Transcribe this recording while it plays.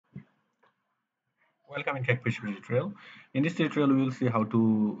Welcome in CakePHP tutorial. In this tutorial, we will see how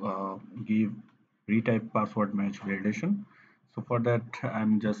to give retype password match validation. So for that,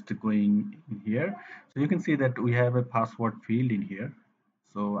 I'm just going in here. So you can see that we have a password field in here.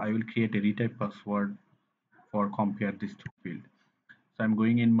 So I will create a retype password for compare these two fields. So I'm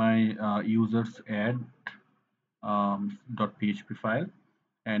going in my users add .php file,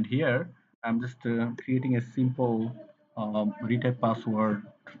 and here I'm just creating a simple retype password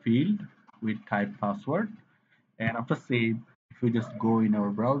field with type password. And after save, if we just go in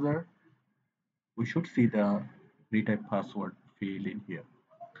our browser, we should see the retype password field in here.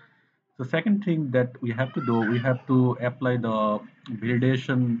 So second thing that we have to do, we have to apply the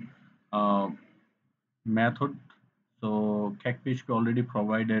validation uh, method. So CakePHP already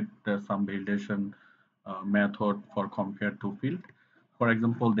provided some validation method for compare to field. For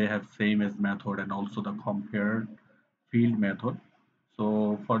example, they have sameAs method and also the compare field method.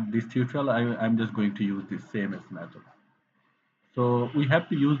 So for this tutorial, I'm just going to use this sameAs method. So we have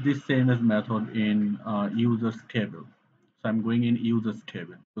to use this sameAs method in users table. So I'm going in users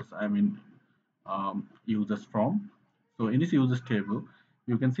table because I'm in users from. So in this users table,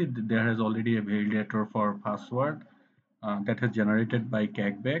 you can see that there has already a validator for password that has generated by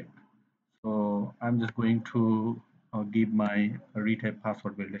CakePHP. So I'm just going to give my retype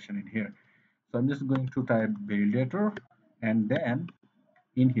password validation in here. So I'm just going to type validator, and then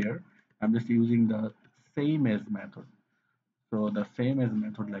in here, I'm just using the sameAs method. So the sameAs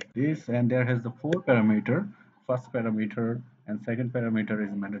method like this, and there has the four parameter. First parameter and second parameter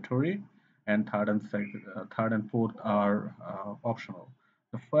is mandatory, and third and fourth are optional.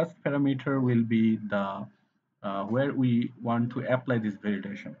 The first parameter will be the where we want to apply this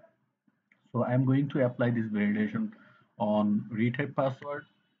validation. So I'm going to apply this validation on retype password.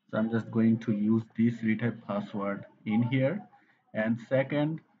 So I'm just going to use this retype password in here. And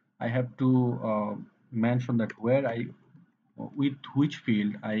second, I have to mention that where I with which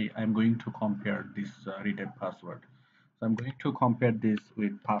field I'm going to compare this retype password. So I'm going to compare this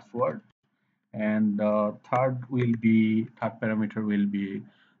with password, and third parameter will be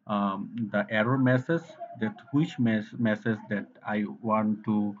the error message, that which message that I want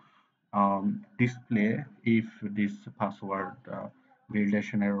to display if this password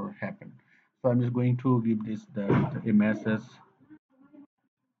validation error happen. So I'm just going to give this a message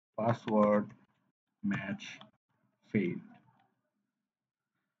password match failed.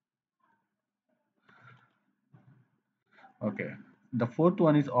 Okay. The fourth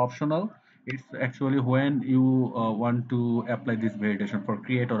one is optional. It's actually when you want to apply this validation for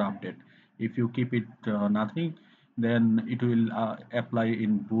create or update. If you keep it nothing, then it will apply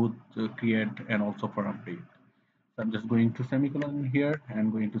in both create and also for update. So I'm just going to semicolon here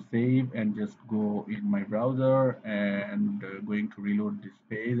and going to save and just go in my browser and going to reload this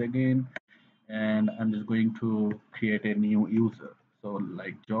page again. And I'm just going to create a new user. So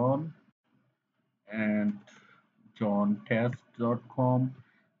like John and johntest.com,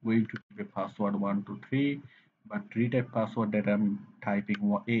 going to give a password 123, but retype password that I'm typing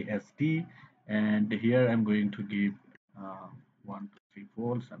ASD, and here I'm going to give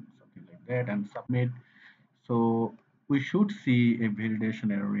 1234, something like that, and submit. So we should see a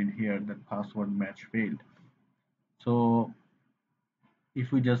validation error in here that password match failed. So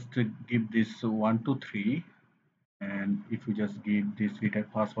if we just give this 123, and if we just give this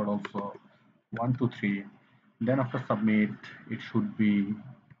retype password also 123, then after submit, it should be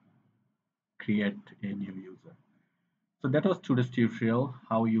create a new user. So that was today's tutorial,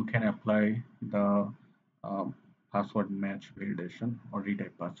 how you can apply the um, password match validation or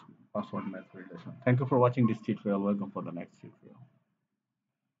retype password match validation. Thank you for watching this tutorial. Welcome for the next tutorial.